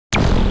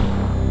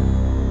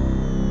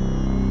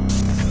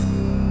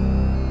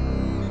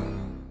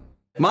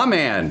My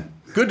man,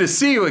 good to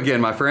see you again,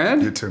 my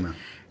friend. You too,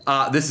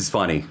 man. This is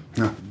funny.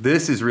 Yeah.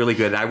 This is really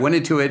good. I went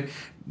into it,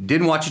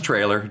 didn't watch a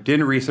trailer,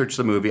 didn't research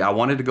the movie. I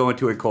wanted to go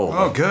into it cold.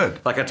 Oh,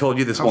 good. Like I told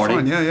you this Oh, morning.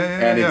 fun. Yeah.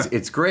 And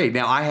it's great.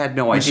 Now, I had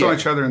no idea. We saw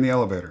each other in the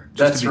elevator, just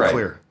That's to be right.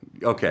 clear.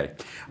 Okay.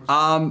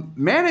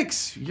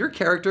 Mannix, your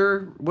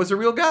character was a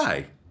real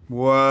guy.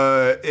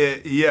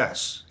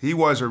 Yes, he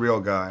was a real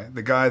guy.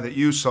 The guy that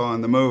you saw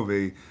in the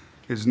movie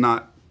is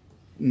not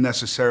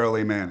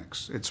necessarily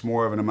Mannix. It's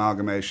more of an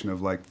amalgamation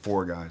of like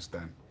four guys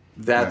then.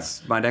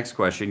 That's my next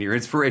question. Your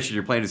inspiration,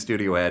 you're playing a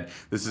studio head.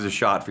 This is a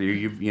shot for you.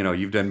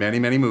 You've done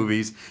many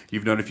movies.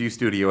 You've known a few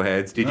studio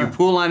heads. Did you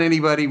pull on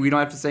anybody? We don't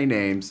have to say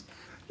names.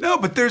 No,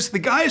 but the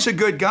guy's a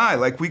good guy.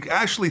 Like, we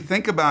actually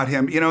think about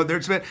him.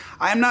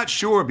 I'm not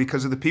sure,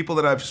 because of the people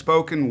that I've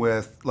spoken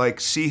with, like,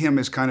 see him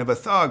as kind of a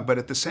thug, but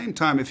at the same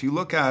time, if you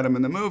look at him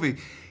in the movie,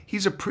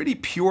 he's a pretty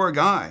pure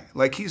guy.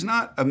 Like, he's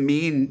not a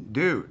mean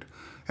dude.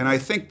 And I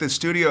think the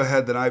studio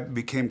head that I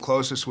became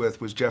closest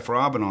with was Jeff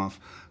Robinoff,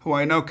 who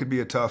I know could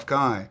be a tough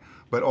guy,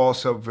 but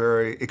also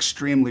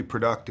extremely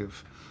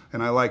productive.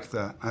 And I like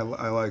that. I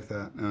like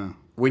that, yeah.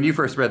 When you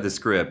first read the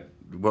script,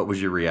 what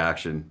was your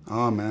reaction?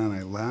 Oh man,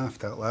 I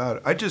laughed out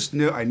loud.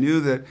 I knew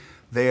that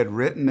they had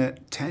written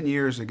it 10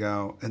 years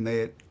ago, and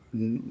they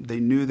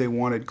knew they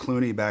wanted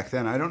Clooney back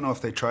then. I don't know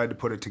if they tried to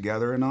put it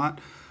together or not,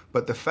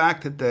 but the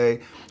fact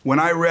that when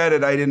I read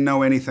it, I didn't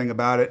know anything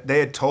about it. They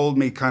had told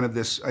me kind of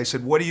this, I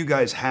said, what do you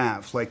guys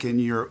have, like in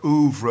your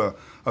oeuvre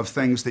of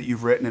things that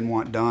you've written and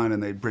want done,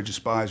 and Bridge of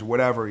Spies, or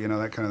whatever,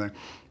 that kind of thing.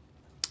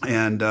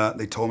 And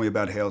they told me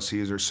about Hail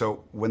Caesar.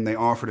 So when they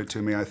offered it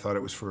to me, I thought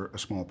it was for a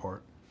small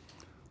part.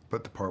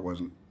 But the part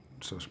wasn't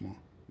so small.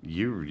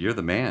 You're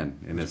the man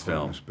in this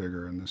film. It's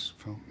bigger in this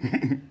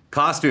film.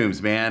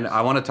 Costumes, man.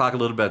 I want to talk a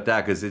little about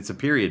that because it's a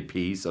period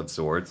piece of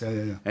sorts.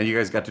 Yeah. And you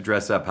guys got to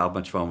dress up. How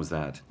much fun was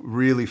that?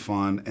 Really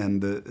fun.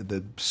 And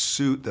the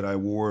suit that I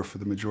wore for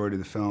the majority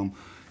of the film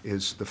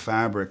is the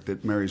fabric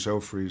that Mary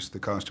Zofries, the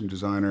costume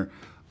designer,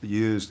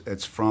 used.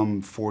 It's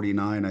from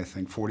 49, I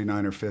think,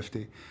 49 or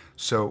 50.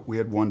 So we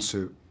had one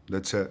suit.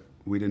 That's it.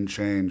 We didn't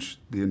change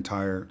the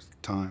entire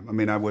time. I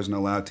mean, I wasn't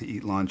allowed to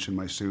eat lunch in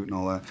my suit and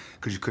all that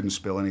because you couldn't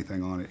spill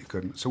anything on it. You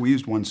couldn't. So we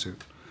used one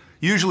suit.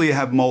 Usually you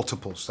have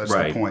multiples. That's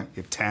the point.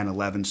 You have 10,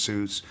 11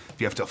 suits.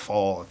 If you have to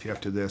fall, if you have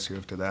to this, you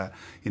have to that.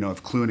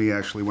 If Clooney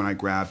actually, when I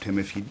grabbed him,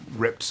 if he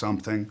ripped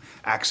something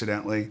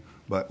accidentally,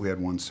 but we had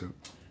one suit.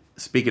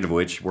 Speaking of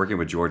which, working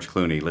with George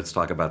Clooney, let's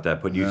talk about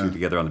that. Putting you two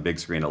together on the big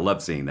screen. I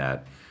love seeing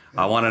that.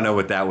 I want to know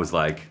what that was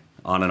like.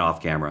 On and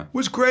off camera. It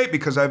was great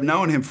because I've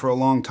known him for a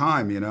long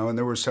time, and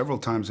there were several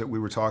times that we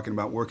were talking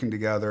about working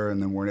together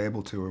and then weren't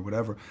able to or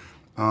whatever.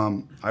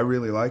 I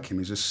really like him.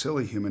 He's a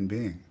silly human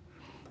being.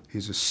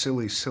 He's a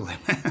silly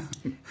man.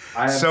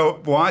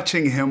 So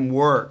watching him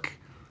work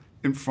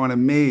in front of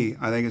me,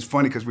 I think it's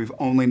funny because we've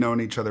only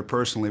known each other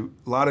personally.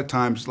 A lot of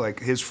times, like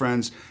his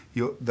friends,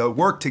 they'll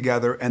work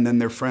together and then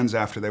they're friends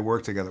after they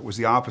work together. It was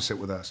the opposite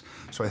with us.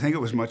 So I think it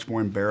was much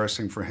more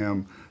embarrassing for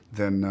him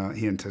than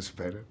he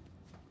anticipated.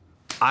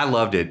 I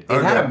loved it.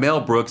 It had a Mel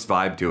Brooks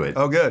vibe to it.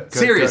 Oh, good.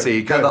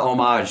 Seriously, kind of the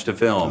homage to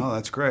film. Oh,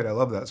 that's great. I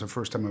love that. It's the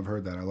first time I've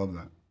heard that. I love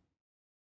that.